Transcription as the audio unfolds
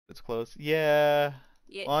It's close. Yeah.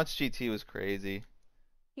 Yeah, Launch GT was crazy.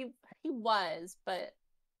 he he was, but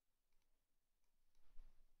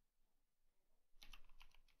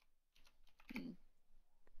hmm.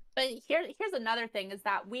 But here's another thing is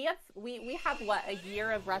that we have what, a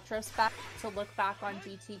year of retrospect to look back on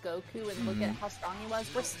GT Goku and look at Hmm. how strong he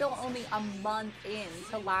was. We're still only a month in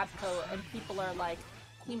to Lab Coat and people are like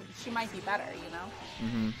she might be better, you know?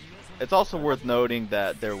 Hmm. It's also So that's worth noting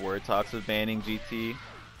that there were talks of banning GT.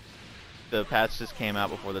 The patch just came out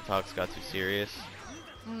before the talks got too serious.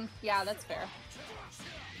 yeah, that's fair.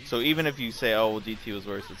 So even if you say, oh, well, GT was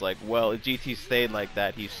worse, it's like, well, if GT stayed like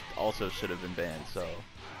that, he also should have been banned. So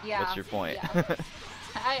what's Yeah, your point? yeah.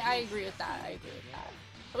 I agree with that. I agree with that.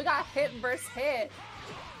 We got hit versus hit.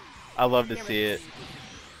 I love to Here we see it.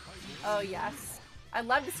 Oh yes. I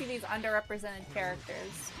love to see these underrepresented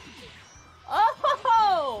characters.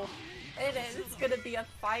 Oh! It is. It's gonna be a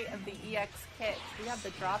fight of the EX kit. Do we have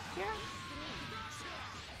the drop here?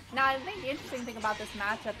 Now, I think the interesting thing about this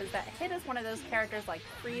matchup is that Hit is one of those characters like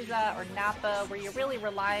Frieza or Nappa, where you're really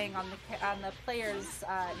relying on the players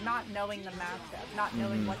not knowing the matchup, not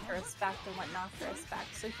knowing what to respect and what not to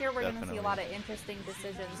respect. So here we're going to see a lot of interesting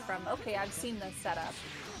decisions from, okay, I've seen this setup.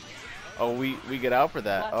 Oh, we get out for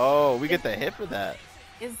that. What Oh, we get the hit for that.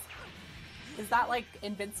 is is that like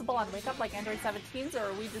invincible on wake up like Android 17s, or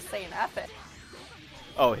are we just saying F it?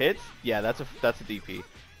 Oh, hits? Yeah, that's a DP.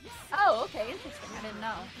 Oh, okay, interesting. I didn't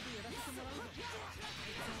know.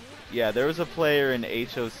 Yeah, there was a player in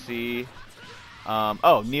HOC.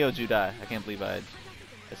 Oh, Neo Judai. I can't believe I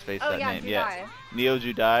spaced Oh that yeah, name. Yeah, Judai. Neo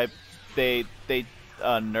Judai. They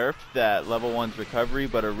nerfed that level 1's recovery,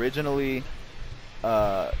 but originally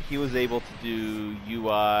he was able to do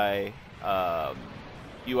UI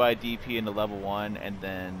DP into level 1 and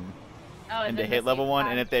then Oh, and into then the hit level safe 1,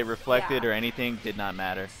 and pass. if they reflected Yeah. or anything, did not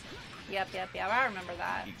matter. Yep. I remember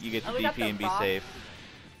that. You get to Oh, we got DP the and be raw. safe.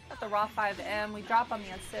 Got the raw 5M. We drop on the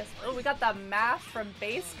assist. Oh, we got the mash from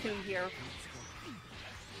base coup here.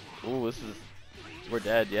 Ooh, we're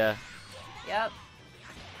dead. Yeah. Yep.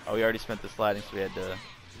 Oh, we already spent the sliding, so we had to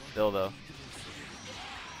still though.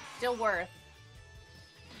 Still worth.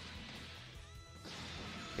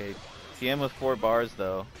 Okay, TM with 4 bars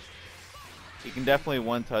though. He can definitely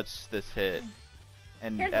one-touch this hit,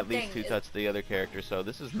 and Here's at the least thing, two-touch the other character. So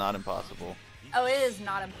this is not impossible. Oh, it is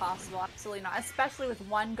not impossible. Absolutely not. Especially with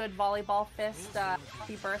one good volleyball fist.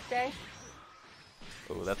 Happy birthday.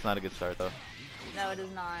 Oh, that's not a good start though. No, it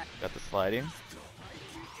is not. Got the sliding.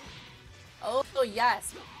 Oh,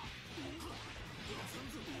 yes.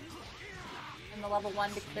 And the level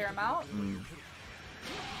 1 to clear him out.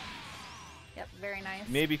 Yep, very nice.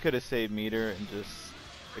 Maybe could have saved meter and just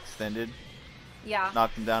extended, Yeah.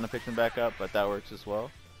 knocked him down and picked him back up, but that works as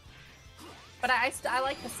well. But I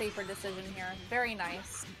like the safer decision here. Very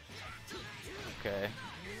nice. Okay.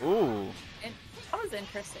 Ooh. That was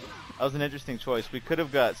interesting. That was an interesting choice. We could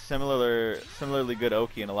have got similarly good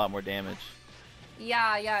Oki and a lot more damage.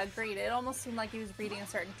 Yeah, agreed. It almost seemed like he was reading a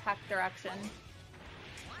certain tech direction.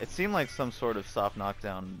 It seemed like some sort of soft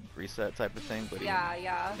knockdown reset type of thing, but he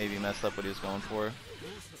Yeah. maybe messed up what he was going for.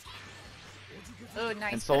 Oh,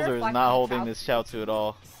 nice. And Good Solzer is reflection not on holding Chao. this Chaozu at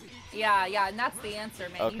all. Yeah, and that's the answer,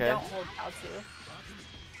 man. Okay. You don't hold Chaozu.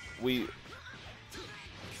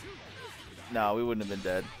 No, we wouldn't have been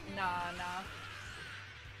dead. Nah.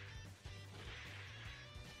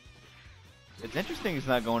 It's interesting he's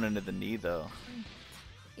not going into the knee though.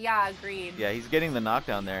 Yeah, agreed. Yeah, he's getting the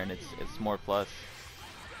knockdown there, and it's more plus.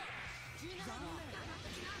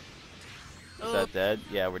 Is Ooh, that dead?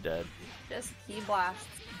 Yeah, we're dead. just key blasts.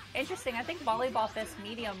 Interesting. I think volleyball fist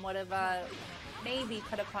medium would have maybe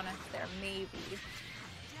could have punished there. Maybe.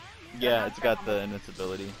 Yeah, it's got the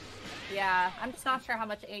invincibility. Yeah, I'm just not sure how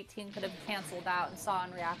much 18 could have canceled out and saw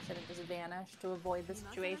in reaction and just vanished to avoid the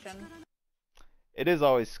situation. It is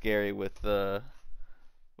always scary with 18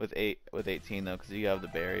 though, because you have the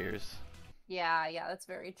barriers. Yeah, that's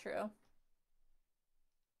very true.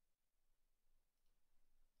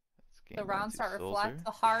 The round start reflects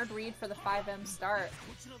the hard read for the 5M start.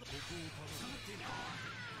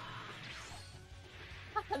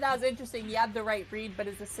 That was interesting. He had the right read, but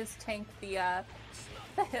his assist tanked the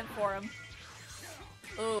hit for him.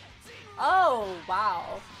 Ooh. Oh,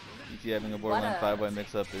 wow. Easy having a borderline 5-way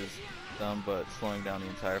mix-up is dumb, but slowing down the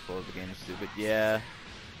entire flow of the game is stupid. Yeah.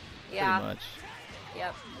 Pretty much.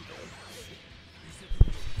 Yep.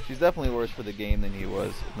 She's definitely worse for the game than he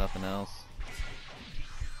was, if nothing else.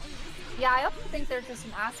 Yeah, I also think there's just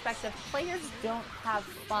an aspect of players don't have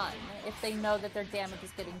fun if they know that their damage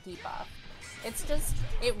is getting debuffed. It's just,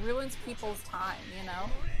 it ruins people's time, you know?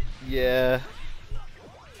 Yeah.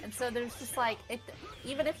 And so there's just like,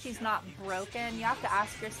 even if she's not broken, you have to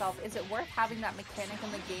ask yourself, is it worth having that mechanic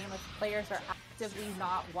in the game if players are actively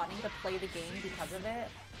not wanting to play the game because of it?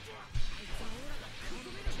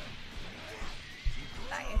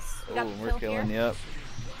 Nice. Oh, we're killing, yep.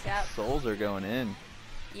 Yep. Solzer going in.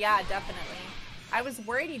 Yeah, definitely. I was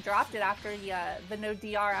worried he dropped it after the no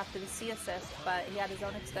DR after the C assist, but he had his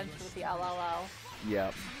own extension with the LLL.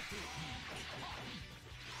 Yep.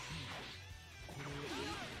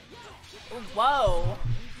 Whoa!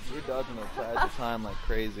 You're dodging outside the time like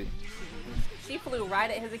crazy. She flew right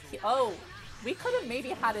at his Achilles. Oh, we could have maybe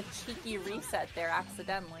had a cheeky reset there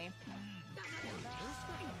accidentally.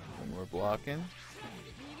 And we're blocking.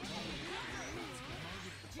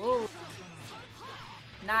 Ooh.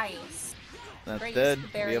 Nice. That's Great dead.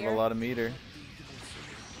 barrier. We have a lot of meter.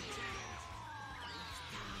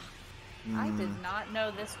 I did not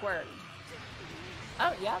know this worked.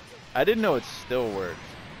 Oh, yep. I didn't know it still worked.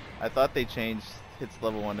 I thought they changed hits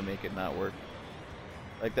level 1 to make it not work.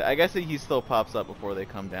 Like, I guess he still pops up before they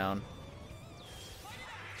come down.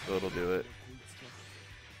 So it'll do it.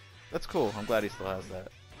 That's cool. I'm glad he still has that.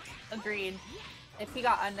 Agreed. If he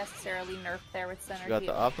got unnecessarily nerfed there with synergy. You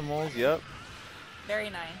got the optimals, yep.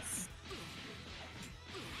 Very nice.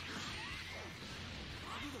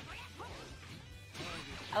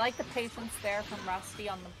 I like the patience there from Rusty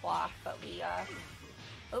on the block, but we,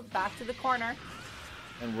 oh, back to the corner.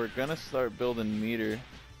 And we're gonna start building meter.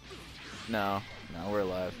 No, we're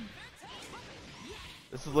alive.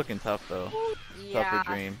 This is looking tough though. Yeah. Tough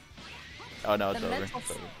for Dream. Oh no, it's The over. mental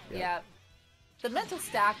It's over. Yeah. The mental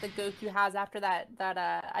stack that Goku has after that,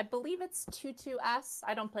 I believe it's 2-2-S.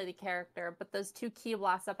 I don't play the character, but those 2 key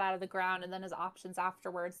blasts up out of the ground and then his options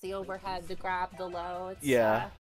afterwards, the overhead, the grab, the low. It's, yeah.